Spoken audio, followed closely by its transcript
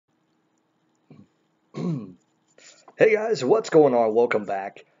Hey guys, what's going on? Welcome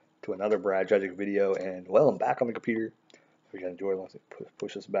back to another Brad Tragic video, and well, I'm back on the computer. If you guys enjoy, let's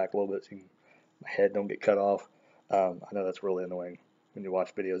push this back a little bit so my head don't get cut off. I know that's really annoying when you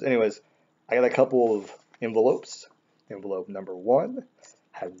watch videos. Anyways, I got a couple of envelopes. Envelope number one,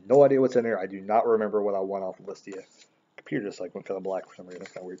 have no idea what's in there. I do not remember what I won off of Listia. Computer just like went kind of black for some reason.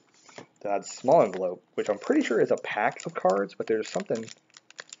 That's kind of weird. Then I had a small envelope, which I'm pretty sure is a pack of cards, but there's something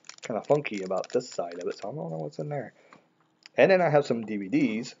kind of funky about this side of it, so I don't know what's in there. And then I have some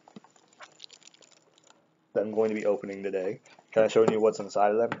DVDs that I'm going to be opening today, kind of showing you what's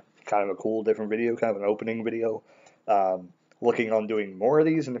inside of them. Kind of a cool, different video, kind of an opening video. Looking on doing more of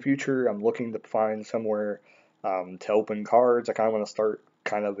these in the future. I'm looking to find somewhere to open cards. I kind of want to start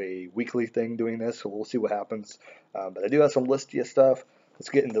kind of a weekly thing doing this, so we'll see what happens. But I do have some Listia stuff. Let's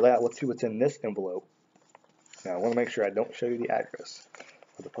get into that. Let's see what's in this envelope. Now, I want to make sure I don't show you the address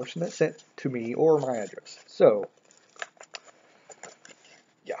of the person that sent to me or my address. So,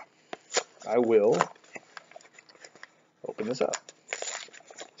 yeah, I will open this up,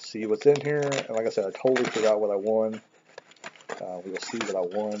 see what's in here. And like I said, I totally forgot what I won. We will see what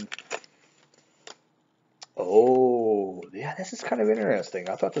I won. Oh, yeah, this is kind of interesting.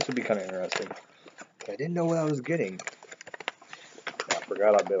 I thought this would be kind of interesting. I didn't know what I was getting. I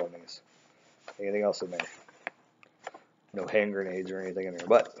forgot I bid on these. Anything else in there? No hand grenades or anything in there.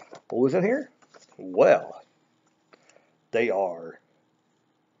 But what was in here? Well, they are.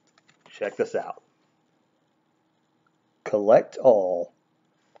 Check this out. Collect all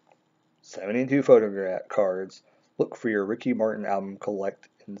 72 photograph cards. Look for your Ricky Martin album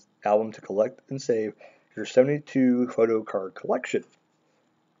to collect and save your 72 photo card collection.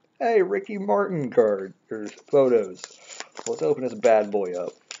 Hey, Ricky Martin card. There's photos. Let's open this bad boy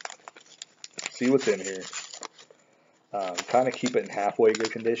up. See what's in here. Kind of keep it in halfway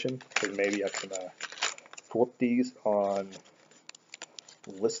good condition, because maybe I can flip these on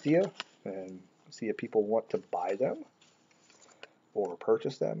Listia and see if people want to buy them or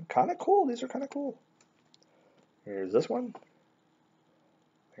purchase them. Kind of cool. These are kind of cool. Here's this one.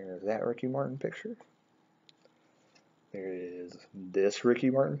 There's that Ricky Martin picture. There is this Ricky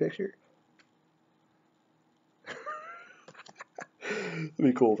Martin picture. It'd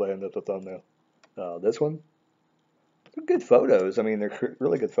be cool if I end up the thumbnail. This one. They're good photos. I mean, they're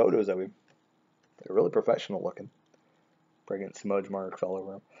really good photos. I mean, they're really professional looking. Bringing smudge marks all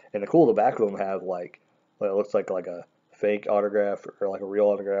over them. And the cool, the back of them have like, well, it looks like a fake autograph or like a real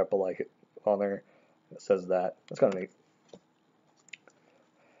autograph, but like on there it says that. That's kind of neat.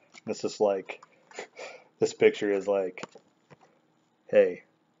 This is like, this picture is like, hey,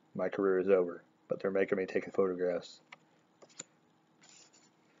 my career is over, but they're making me take photographs.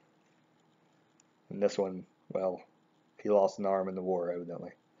 And this one, well, he lost an arm in the war,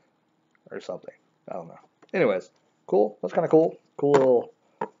 evidently, or something. I don't know. Anyways, cool. That's kind of cool. Cool little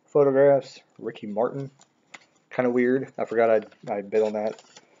photographs. Ricky Martin. Kind of weird. I forgot I bid on that.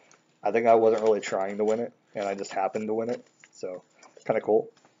 I think I wasn't really trying to win it, and I just happened to win it. So, kind of cool.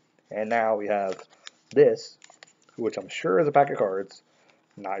 And now we have this, which I'm sure is a pack of cards.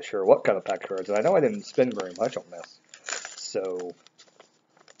 Not sure what kind of pack of cards. And I know I didn't spend very much on this. So,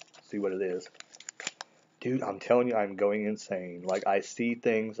 see what it is. Dude, I'm telling you, I'm going insane. Like, I see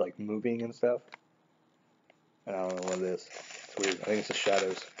things, like, moving and stuff. And I don't know what it is. It's weird. I think it's the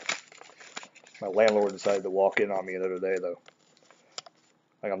shadows. My landlord decided to walk in on me the other day, though.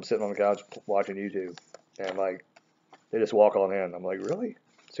 Like, I'm sitting on the couch watching YouTube. And, like, they just walk on in. I'm like, really?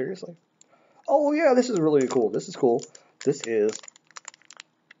 Seriously? Oh, yeah, this is really cool. This is cool. This is,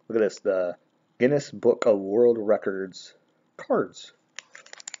 look at this, the Guinness Book of World Records cards.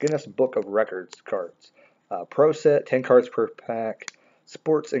 Guinness Book of Records cards. Pro set, 10 cards per pack.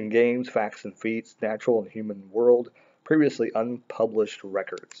 Sports and games, facts and feats, natural and human world, previously unpublished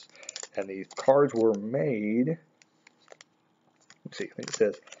records. And these cards were made, let's see, I think it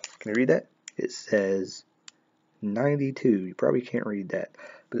says, can you read that? It says 92. You probably can't read that,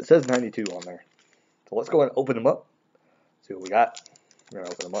 but it says 92 on there. So let's go ahead and open them up. See what we got. We're going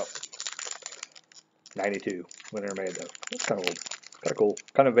to open them up. 92 when they're made, though. That's kind of old. Kind of cool.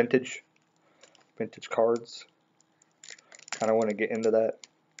 Kind of vintage. Vintage cards. Kind of want to get into that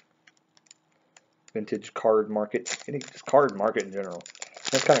vintage card market. Any just card market in general.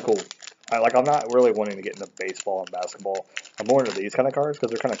 That's kind of cool. I'm not really wanting to get into baseball and basketball. I'm more into these kind of cards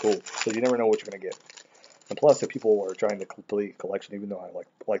because they're kind of cool. Because you never know what you're going to get. And plus, if people are trying to complete collection, even though I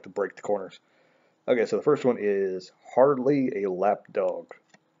like to break the corners. Okay, so the first one is Hardly a Lap Dog.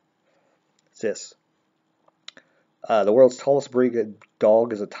 It's this. The world's tallest breed of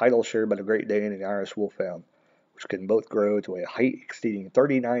dog is a title shared by the Great Dane and the Irish Wolfhound, which can both grow to a height exceeding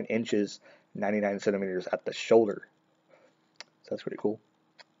 39 inches, 99 centimeters at the shoulder. So that's pretty cool.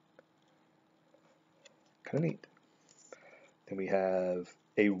 Kind of neat. Then we have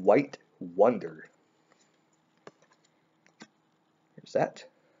a white wonder. Here's that.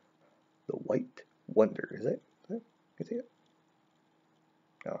 The white wonder. Is it? Can you see it?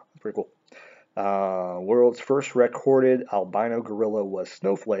 Oh, that's pretty cool. World's first recorded albino gorilla was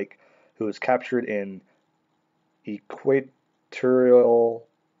Snowflake, who was captured in Equatorial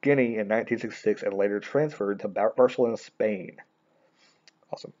Guinea in 1966 and later transferred to Barcelona, Spain.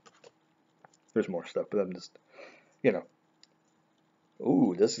 Awesome. There's more stuff, but I'm just, you know.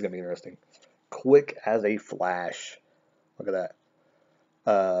 Ooh, this is going to be interesting. Quick as a flash. Look at that.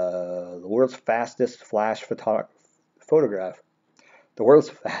 The world's fastest flash photograph. The world's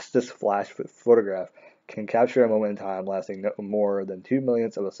fastest flash photograph can capture a moment in time lasting no more than 2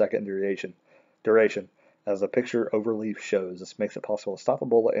 millionths of a second duration, as the picture overleaf shows. This makes it possible to stop a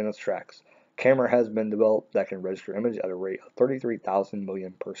bullet in its tracks. Camera has been developed that can register image at a rate of 33,000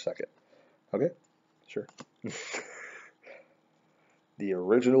 million per second. Okay, sure. The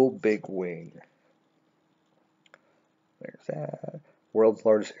original Big Wing. There's that. World's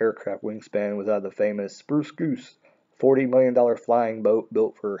largest aircraft wingspan was out of the famous Spruce Goose, $40 million flying boat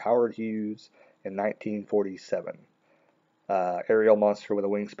built for Howard Hughes in 1947. Aerial monster with a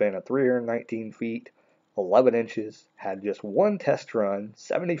wingspan of 319 feet, 11 inches, had just one test run,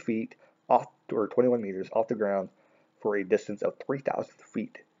 70 feet, off or 21 meters off the ground for a distance of 3,000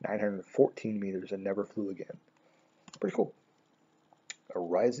 feet, 914 meters, and never flew again. Pretty cool.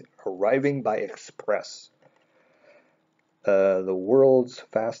 Arriving by express. The world's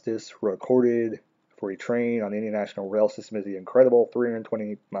fastest recorded for a train on any national rail system is the incredible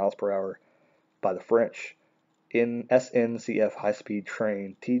 320 miles per hour by the French SNCF high-speed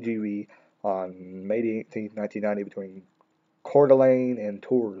train TGV on May 18, 1990 between Coeur and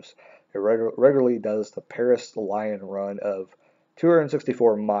Tours. It regularly does the Paris Lyon run of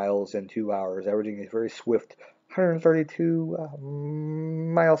 264 miles in 2 hours, averaging a very swift 132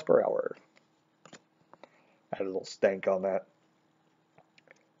 miles per hour. I had a little stank on that.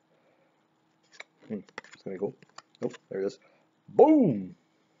 It's gonna be cool. Nope, there it is. Boom!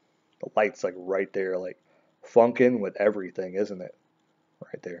 The light's like right there, like funkin' with everything, isn't it?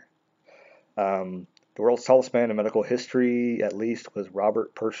 Right there. The world's tallest man in medical history, at least, was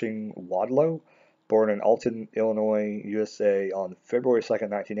Robert Pershing Wadlow, born in Alton, Illinois, USA, on February 2nd,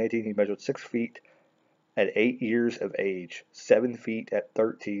 1918. He measured 6 feet at 8 years of age, 7 feet at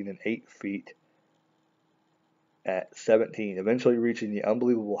 13, and 8 feet at 17, eventually reaching the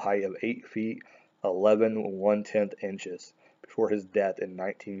unbelievable height of 8 feet 11 1/10 inches before his death in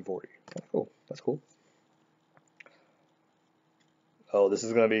 1940. Oh, that's cool. Oh, this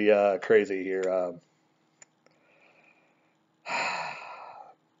is going to be crazy here.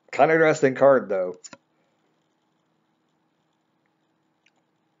 Kind of interesting card, though.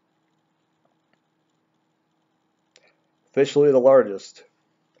 Officially the largest.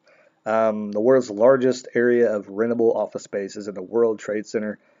 The world's largest area of rentable office space is in the World Trade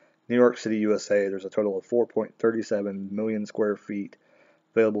Center, New York City, USA. There's a total of 4.37 million square feet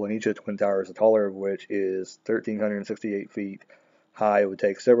available in each of the Twin Towers, the taller of which is 1,368 feet high. It would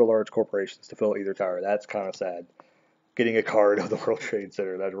take several large corporations to fill either tower. That's kind of sad. Getting a card of the World Trade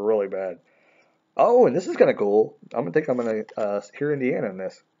Center, that's really bad. Oh, and this is kind of cool. I'm going to hear Indiana in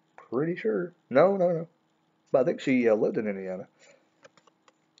this. Pretty sure. No. But I think she lived in Indiana.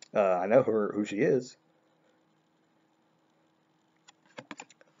 I know who she is.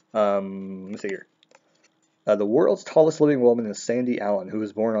 Let me see here. The world's tallest living woman is Sandy Allen, who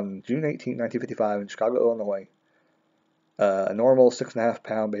was born on June 18, 1955 in Chicago, Illinois. A normal 6.5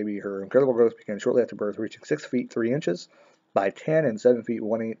 pound baby. Her incredible growth began shortly after birth, reaching 6 feet 3 inches by 10 and 7 feet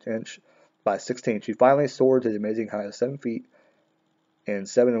 1/8 inch by 16. She finally soared to the amazing height of 7 feet and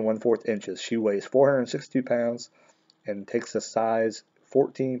 7 1/4 inches. She weighs 462 pounds and takes a size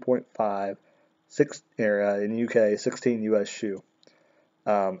 14.5 in the UK, 16 US shoe.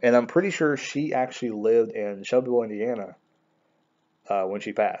 And I'm pretty sure she actually lived in Shelbyville, Indiana when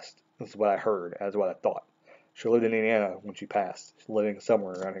she passed. This is what I heard. That's what I thought. She lived in Indiana when she passed. She's living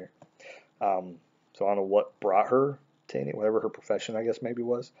somewhere around here. So I don't know what brought her to Indiana, whatever her profession, I guess, maybe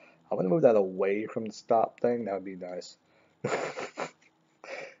was. I'm going to move that away from the stop thing. That would be nice.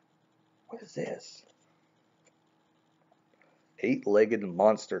 What is this? 8-legged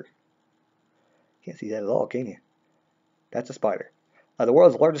monster. Can't see that at all, can you? That's a spider. The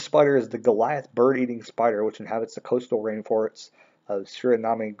world's largest spider is the Goliath bird-eating spider, which inhabits the coastal rainforests of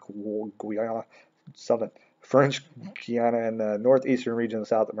Suriname, Guyana, something. French Guiana and the northeastern region of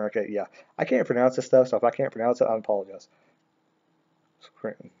South America. Yeah, I can't pronounce this stuff, so if I can't pronounce it, I apologize.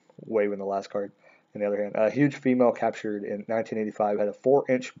 Waving the last card. On the other hand, a huge female captured in 1985 had a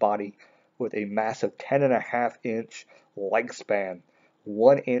 4-inch body with a massive 10.5-inch leg span,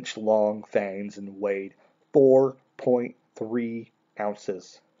 1-inch long fangs, and weighed 4.3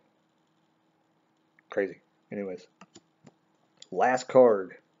 ounces. Crazy. Anyways, last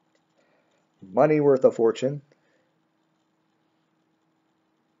card. Money worth a fortune.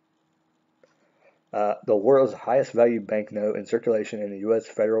 The world's highest value banknote in circulation in the U.S.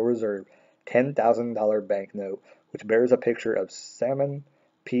 Federal Reserve, $10,000 banknote, which bears a picture of Salmon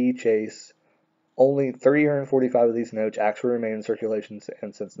P. Chase. Only 345 of these notes actually remain in circulation,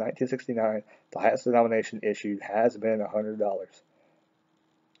 and since 1969, the highest denomination issued has been $100.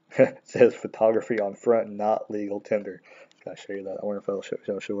 It says photography on front, not legal tender. Can I show you that? I wonder if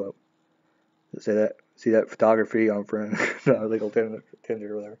it'll show up. Does it say that? See that photography on front, not legal tender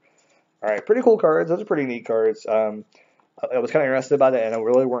or whatever. All right, pretty cool cards. Those are pretty neat cards. I was kind of interested by that, and I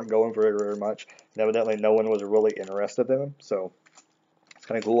really weren't going for it very much. And evidently, no one was really interested in them, so it's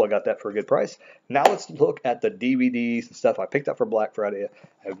kind of cool. I got that for a good price. Now let's look at the DVDs and stuff I picked up for Black Friday. I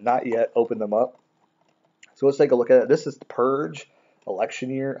have not yet opened them up, so let's take a look at it. This is the Purge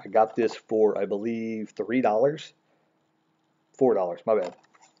Election Year. I got this for, I believe, $3. $4, my bad.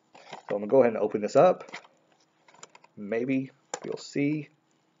 So I'm going to go ahead and open this up. Maybe you'll see.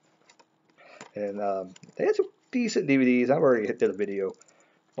 And they had some decent DVDs. I've already did a video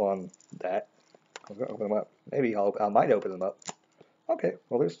on that. I'm going to open them up. Maybe I might open them up. Okay,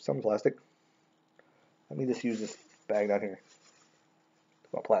 well, there's some plastic. Let me just use this bag down here.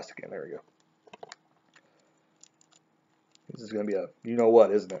 Put my plastic in. There we go. This is going to be a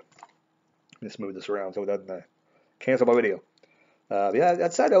you-know-what, isn't it? Just move this around so it doesn't cancel my video. Yeah, I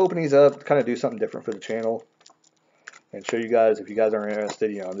decided to open these up, kind of do something different for the channel, and show you guys. If you guys are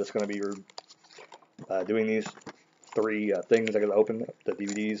interested, I'm just going to be doing these 3 things. I got to open the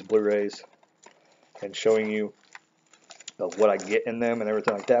DVDs, Blu-rays, and showing you what I get in them and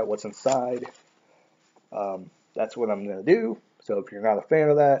everything like that, what's inside. That's what I'm going to do. So if you're not a fan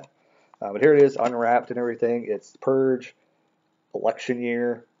of that, but here it is, unwrapped and everything. It's Purge Election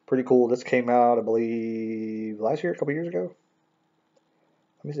Year. Pretty cool. This came out, I believe, last year, a couple years ago.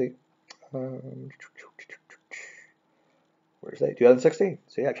 Let me see. Where's that? 2016.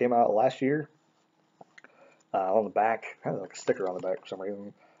 So yeah, it came out last year. On the back, had like a sticker on the back for some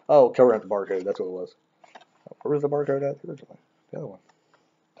reason. Oh, covering up the barcode. That's what it was. Where was the barcode at originally? The other one.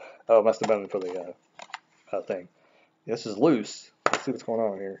 Oh, it must have been for the thing. This is loose. Let's see what's going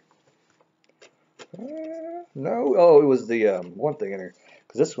on here. No. Oh, it was the one thing in here.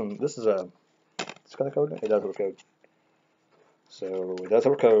 Because this is a. It's got a code in it? It does have a code. So it does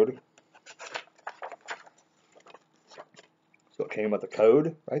have a code. So it came with the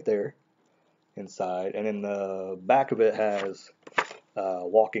code right there inside, and in the back of it has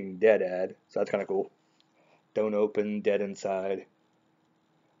Walking Dead ad. So that's kind of cool. Don't open, dead inside.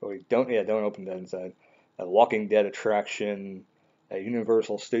 Or don't open, dead inside. A Walking Dead attraction at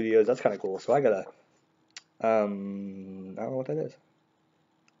Universal Studios. That's kind of cool. So I got a I don't know what that is.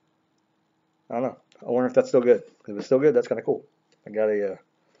 I don't know. I wonder if that's still good. If it's still good, that's kind of cool. I got a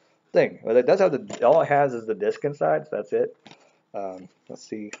thing. But it does have all it has is the disc inside, so that's it. Let's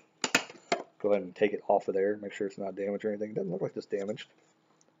see. Go ahead and take it off of there. Make sure it's not damaged or anything. It doesn't look like it's damaged.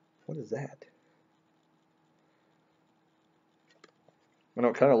 What is that? I know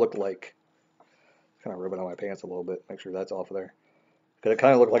it kind of looked like, kind of rubbing on my pants a little bit. Make sure that's off of there. Because it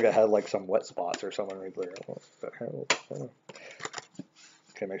kind of looked like it had like some wet spots or something right there.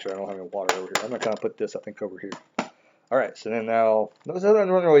 Okay, make sure I don't have any water over here. I'm going to kind of put this, I think, over here. Alright, so then now, there's nothing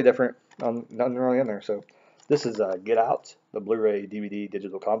really different. Nothing really in there. So this is Get Out, the Blu-ray DVD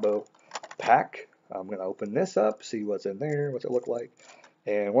digital combo pack. I'm going to open this up, see what's in there, what's it look like.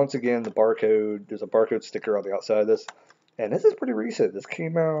 And once again, the barcode, there's a barcode sticker on the outside of this. And this is pretty recent. This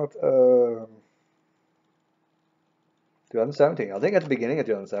came out 2017. I think at the beginning of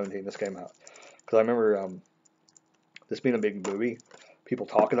 2017 this came out. Because I remember this being a big movie, people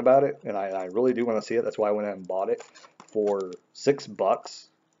talking about it, and I really do want to see it. That's why I went out and bought it for $6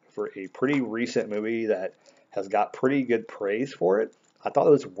 for a pretty recent movie that has got pretty good praise for it. I thought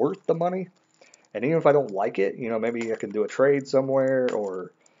it was worth the money. And even if I don't like it, maybe I can do a trade somewhere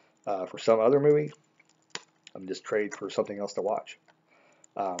or for some other movie. I'm just trade for something else to watch.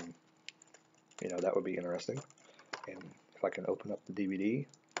 That would be interesting. And if I can open up the DVD,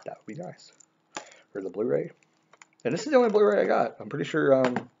 that would be nice. Or the Blu-ray. And this is the only Blu-ray I got. I'm pretty sure, I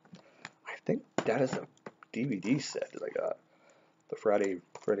think that is a DVD set that I got. The Friday,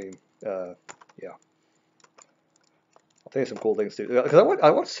 yeah. I'll tell you some cool things too. Because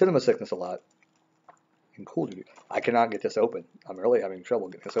I watch Cinema Sickness a lot. And Cool Duty. I cannot get this open. I'm really having trouble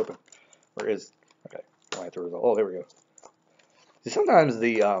getting this open. Where is? Okay. I have to resolve. Oh, there we go. See, sometimes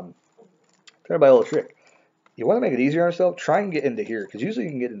the try by a little trick. You want to make it easier on yourself. Try and get into here because usually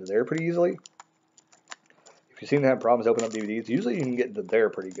you can get into there pretty easily. If you seem to have problems opening up DVDs, usually you can get into there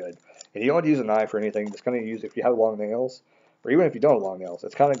pretty good. And you don't have to use a knife or anything. Just kind of use if you have long nails, or even if you don't have long nails,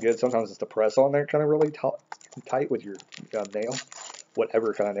 it's kind of good sometimes just to press on there, kind of really tight with your nail,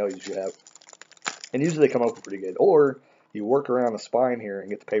 whatever kind of nails you have. And usually they come open pretty good. Or you work around the spine here and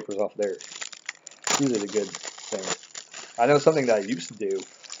get the papers off there. It's usually the good thing. I know something that I used to do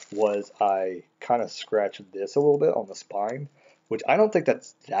was I kind of scratched this a little bit on the spine, which I don't think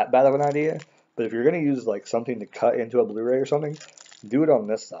that's that bad of an idea. But if you're going to use like something to cut into a Blu-ray or something, do it on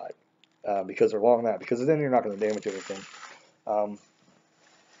this side because they're long that. Because then you're not going to damage anything.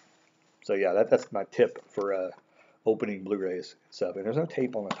 So yeah, that's my tip for opening Blu-rays and stuff. And there's no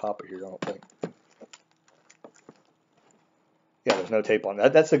tape on the top of here, I don't think. Yeah, there's no tape on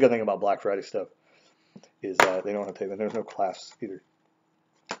that. That's the good thing about Black Friday stuff is they don't have tape, and there's no clasps either.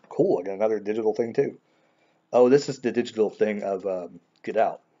 Cool, I got another digital thing too. Oh, this is the digital thing of Get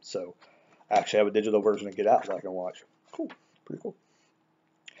Out. So I actually have a digital version of Get Out that I can watch. Cool, pretty cool.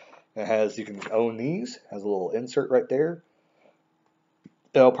 It has, you can own these. Has a little insert right there.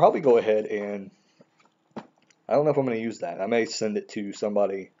 I'll probably go ahead and, I don't know if I'm going to use that. I may send it to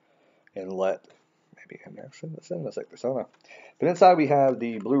somebody and let, maybe I'm going to send this like this, I don't know. But inside we have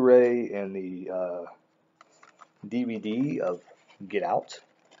the Blu-ray and the DVD of Get Out.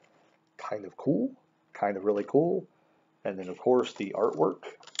 Kind of cool, kind of really cool. And then of course the artwork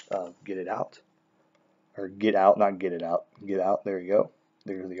of Get It Out. Or Get Out, not Get It Out. Get Out, there you go.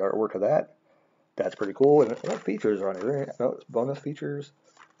 There's the artwork of that. That's pretty cool. And what features are on it? Right? No, it's bonus features.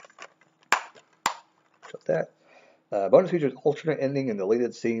 Shut that. Bonus features alternate ending and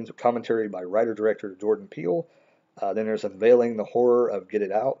deleted scenes with commentary by writer-director Jordan Peele. Then there's Unveiling the Horror of Get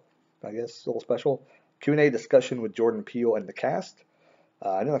It Out, I guess, a little special. Q&A discussion with Jordan Peele and the cast.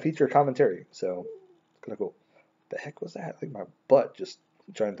 And then a feature commentary, so kind of cool. The heck was that? I think my butt just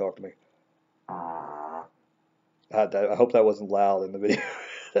trying to talk to me. I hope that wasn't loud in the video.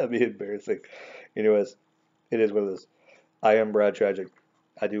 That'd be embarrassing. Anyways, it is what it is. I am Brad Tragic.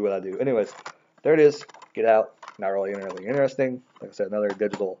 I do what I do. Anyways, there it is. Get Out. Not really anything interesting. Like I said, another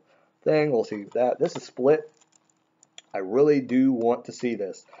digital thing. We'll see that. This is split. I really do want to see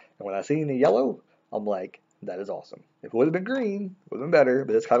this. And when I see the yellow, I'm like, that is awesome. If it would have been green, it would have been better,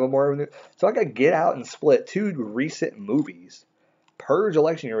 but it's kind of more of a new. So I got Get Out and Split, two recent movies. Purge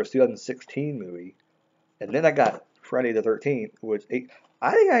Election Year was 2016 movie. And then I got Friday the 13th, which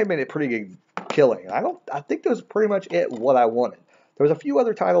I think I made a pretty good killing. I think that was pretty much what I wanted. There was a few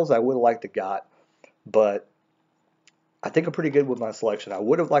other titles I would have liked to got, but I think I'm pretty good with my selection. I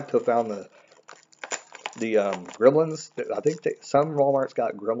would have liked to have found the Gremlins. I think some Walmart's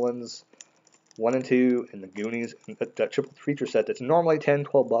got Gremlins 1 and 2 and the Goonies, that triple feature set that's normally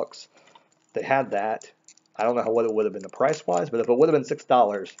 $10-12. They had that. I don't know what it would have been the price wise, but if it would have been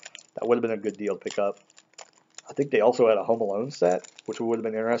 $6, that would have been a good deal to pick up. I think they also had a Home Alone set, which would have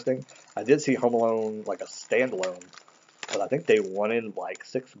been interesting. I did see Home Alone like a standalone, but I think they wanted like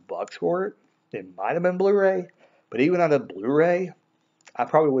 $6 for it. It might have been Blu-ray, but even on a Blu-ray, I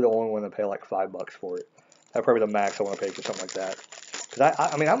probably would have only wanted to pay like $5 for it. That's probably the max I want to pay for something like that. Because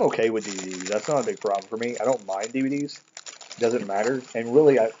I mean, I'm okay with DVDs. That's not a big problem for me. I don't mind DVDs. It doesn't matter. And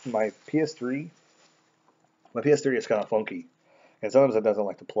really, my PS3 is kind of funky, and sometimes it doesn't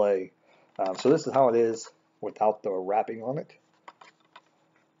like to play. So this is how it is without the wrapping on it.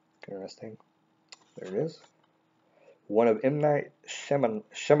 Interesting. There it is. One of M. Night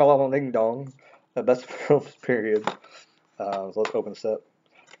Shyamalan Ding Dong, the best films, period. So let's open this up.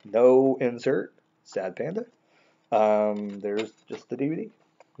 No insert. Sad Panda. There's just the DVD.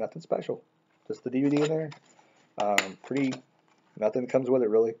 Nothing special. Just the DVD in there. Nothing comes with it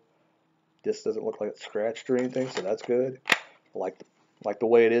really. This doesn't look like it's scratched or anything, so that's good. I like the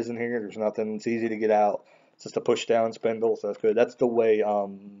way it is in here. There's nothing. It's easy to get out. It's just a push down spindle, so that's good. That's the way I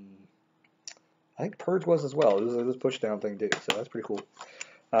think Purge was as well. It was a push down thing too, so that's pretty cool.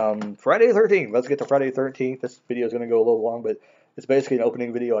 Friday the 13th. Let's get to Friday the 13th. This video is going to go a little long, but it's basically an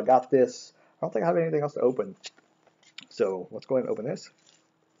opening video. I got this. I don't think I have anything else to open. So let's go ahead and open this.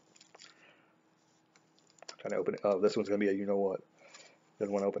 Trying to open it. Oh, this one's going to be a you know what.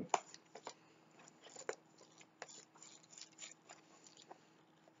 Doesn't want to open.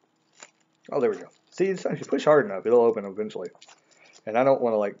 Oh, there we go. See, if you push hard enough, it'll open eventually. And I don't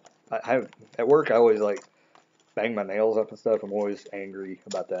want to like, at work I always like bang my nails up and stuff. I'm always angry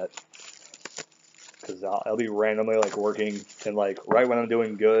about that. Because because I'll be randomly like working and like right when I'm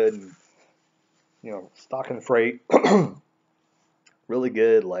doing good and stocking freight really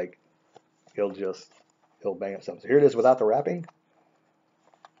good, like he'll bang up something. So here it is without the wrapping.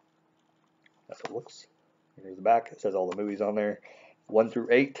 That's what it looks. Here's the back. It says all the movies on there, 1 through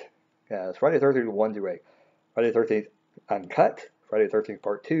 8. Yeah, it's Friday the 13th 1 through 8. Friday the 13th Uncut. Friday the 13th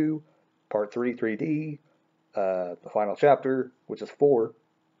Part 2, Part 3 3D. The final chapter, which is 4.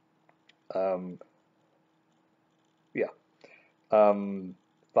 Yeah. 5,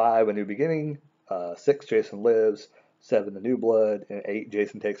 A New Beginning. 6, Jason Lives. 7, The New Blood. And 8,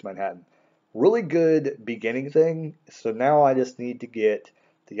 Jason Takes Manhattan. Really good beginning thing. So now I just need to get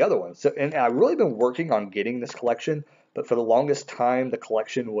the other one. So, and I've really been working on getting this collection, but for the longest time, the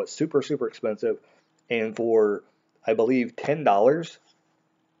collection was super, super expensive. And for, I believe, $10,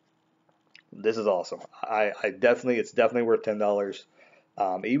 this is awesome. It's definitely worth $10.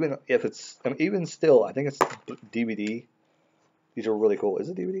 Even if it's, even still, I think it's DVD. These are really cool. Is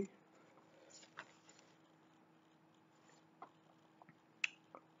it DVD?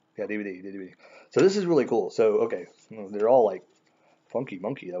 Yeah, DVD. So this is really cool. So, okay, they're all like funky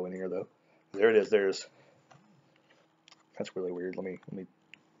monkey though in here though. There it is. That's really weird. Let me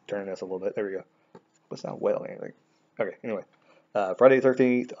turn this a little bit. There we go. But it's not wet on anything. Okay, anyway. Friday the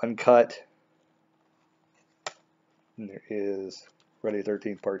 13th, Uncut. And there is Friday the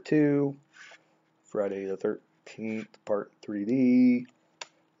 13th Part 2. Friday the 13th Part 3D.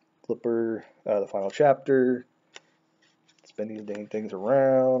 Flipper, the final chapter. Spin these dang things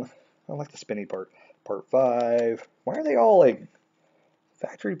around. I like the spinny part. Part 5. Why are they all like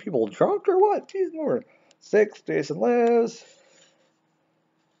factory people drunk or what? Jeez, Lord. 6, Jason Lives.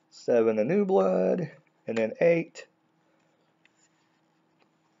 7, The New Blood. And then 8,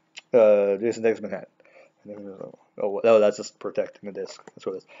 Jason Takes Manhattan. And then, oh, that's just protecting the disc. That's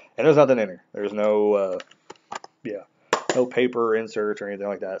what it is. And there's nothing in here. There's no, no paper inserts or anything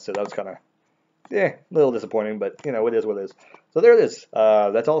like that. So that was kind of, a little disappointing, but it is what it is. So there it is.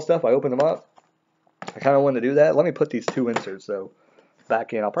 That's all the stuff. I opened them up. I kind of wanted to do that. Let me put these 2 inserts though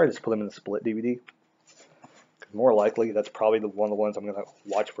back in. I'll probably just put them in the split DVD. More likely, that's probably one of the ones I'm going to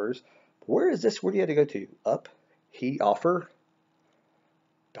watch first. Where is this? Where do you have to go to?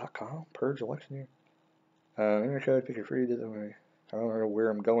 UpHeOffer.com. Purge election year. Enter code, pick your free. I don't know where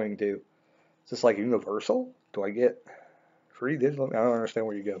I'm going to. Is this like Universal? Do I get free digital? I don't understand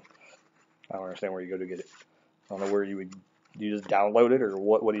where you go. I don't understand where you go to get it. I don't know where you just download it or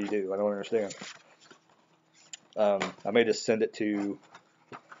what do you do? I don't understand. I may just send it to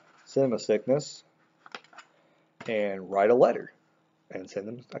Cinema Sickness and write a letter and send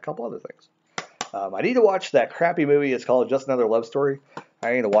them a couple other things. I need to watch that crappy movie. It's called Just Another Love Story.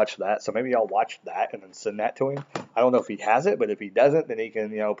 I need to watch that. So maybe I'll watch that and then send that to him. I don't know if he has it, but if he doesn't, then he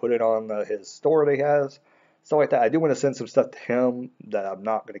can, put it on his store that he has. Stuff like that. I do want to send some stuff to him that I'm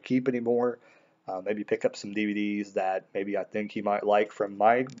not going to keep anymore. Maybe pick up some DVDs that maybe I think he might like from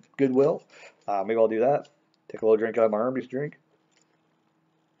my Goodwill. Maybe I'll do that. Take a little drink out of my Arby's drink.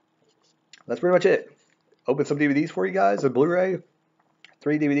 That's pretty much it. Open some DVDs for you guys. A Blu-ray.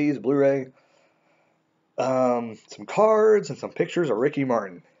 3 DVDs, Blu-ray. Some cards and some pictures of Ricky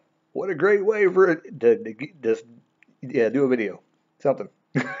Martin. What a great way for it to just do a video. Something.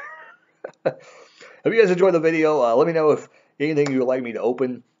 Hope you guys enjoyed the video. Let me know if anything you would like me to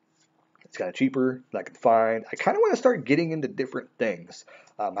open. It's kind of cheaper that I can find. I kind of want to start getting into different things.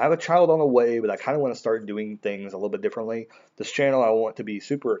 I have a child on the way, but I kind of want to start doing things a little bit differently. This channel, I want to be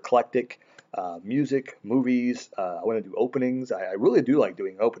super eclectic. Music, movies. I want to do openings. I really do like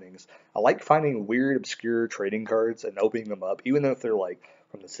doing openings. I like finding weird, obscure trading cards and opening them up, even if they're like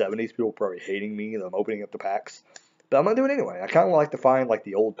from the 70s. People probably hating me that I'm opening up the packs. But I'm going to do it anyway. I kind of like to find like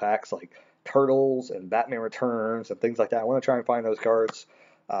the old packs, like Turtles and Batman Returns and things like that. I want to try and find those cards.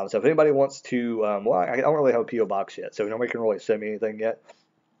 So if anybody wants to, I don't really have a P.O. box yet, so nobody can really send me anything yet.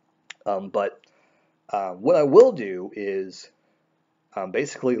 But what I will do is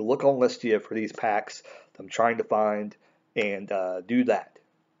basically look on Listia for these packs that I'm trying to find and do that.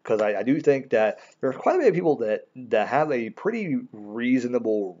 Because I do think that there's quite a bit of people that have a pretty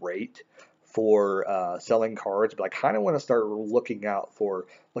reasonable rate for selling cards, but I kind of want to start looking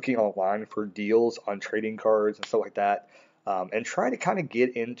online for deals on trading cards and stuff like that. And try to kind of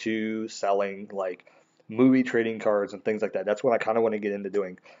get into selling like movie trading cards and things like that. That's what I kind of want to get into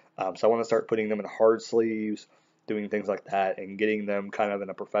doing. So I want to start putting them in hard sleeves, doing things like that, and getting them kind of in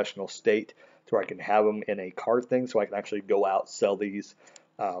a professional state to where I can have them in a card thing, so I can actually go out sell these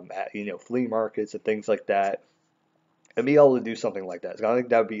at flea markets and things like that, and be able to do something like that. So I think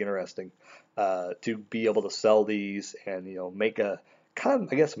that would be interesting to be able to sell these and make a kind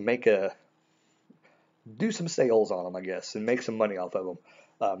of make a do some sales on them, I guess, and make some money off of them.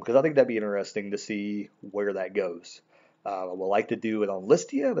 Because I think that'd be interesting to see where that goes. I would like to do it on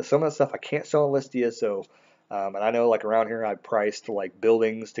Listia, but some of the stuff I can't sell on Listia. So, and I know like around here I priced like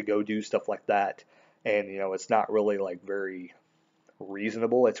buildings to go do stuff like that, and it's not really like very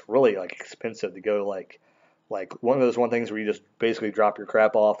reasonable. It's really like expensive to go like one of those things where you just basically drop your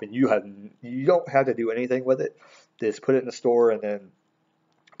crap off and you don't have to do anything with it. Just put it in the store and then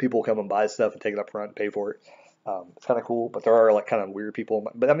people come and buy stuff and take it up front and pay for it. It's kind of cool, but there are like kind of weird people.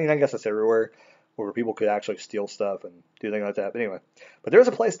 But I mean, I guess it's everywhere where people could actually steal stuff and do things like that. But anyway, but there's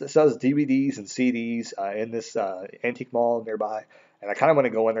a place that sells DVDs and CDs in this antique mall nearby, and I kind of want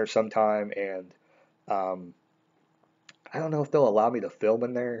to go in there sometime. And um, I don't know if they'll allow me to film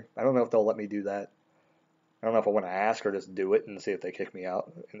in there. I don't know if they'll let me do that. I don't know if I want to ask or just do it and see if they kick me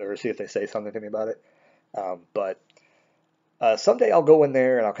out or see if they say something to me about it. But someday I'll go in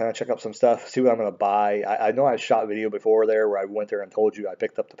there and I'll kind of check up some stuff, see what I'm going to buy. I know I shot video before there where I went there and told you I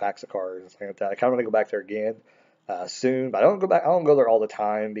picked up the packs of cards and stuff like that. I kind of want to go back there again soon, but I don't go back. I don't go there all the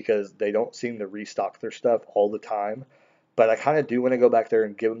time because they don't seem to restock their stuff all the time. But I kind of do want to go back there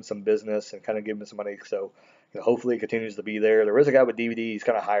and give them some business and kind of give them some money. So hopefully it continues to be there. There is a guy with DVDs. He's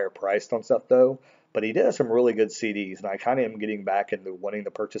kind of higher priced on stuff though, but he does some really good CDs, and I kind of am getting back into wanting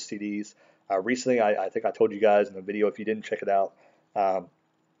to purchase CDs. Recently, I think I told you guys in the video, if you didn't check it out, um,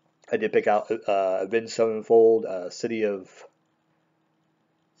 I did pick out Avenged Sevenfold, City of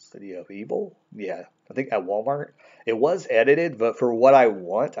Evil. Yeah, I think at Walmart. It was edited, but for what I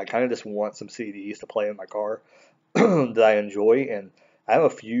want, I kind of just want some CDs to play in my car that I enjoy, and I have a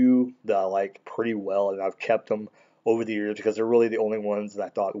few that I like pretty well, and I've kept them over the years because they're really the only ones that I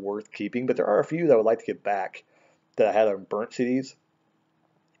thought worth keeping. But there are a few that I would like to get back that I had on burnt CDs.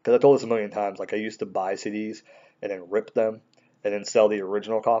 Because I told this a million times, like I used to buy CDs and then rip them and then sell the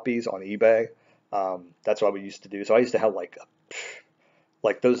original copies on eBay. That's what we used to do. So I used to have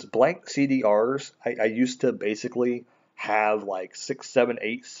like those blank CDRs. I used to basically have like 6, 7,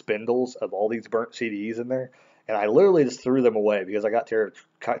 8 spindles of all these burnt CDs in there, and I literally just threw them away because I got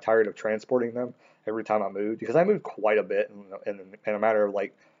tired of transporting them every time I moved, because I moved quite a bit in a matter of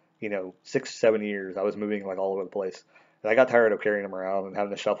like 6, 7 years. I was moving like all over the place. And I got tired of carrying them around and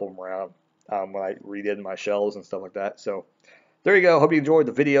having to shuffle them around when I redid my shelves and stuff like that. So there you go. Hope you enjoyed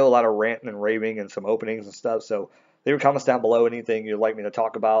the video. A lot of ranting and raving and some openings and stuff. So leave your comments down below, anything you'd like me to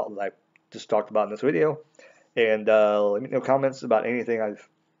talk about that I just talked about in this video. And let me know comments about anything I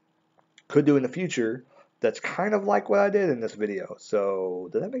could do in the future that's kind of like what I did in this video. So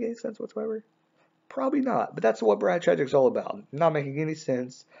did that make any sense whatsoever? Probably not. But that's what Brad Chadwick's all about. Not making any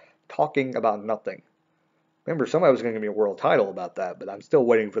sense. Talking about nothing. Remember, somebody was going to give me a world title about that, but I'm still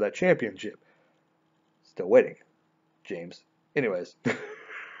waiting for that championship. Still waiting, James. Anyways,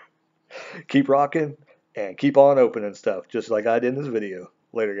 keep rocking and keep on opening stuff, just like I did in this video.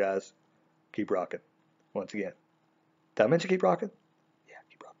 Later, guys. Keep rocking. Once again. Did I mention keep rocking?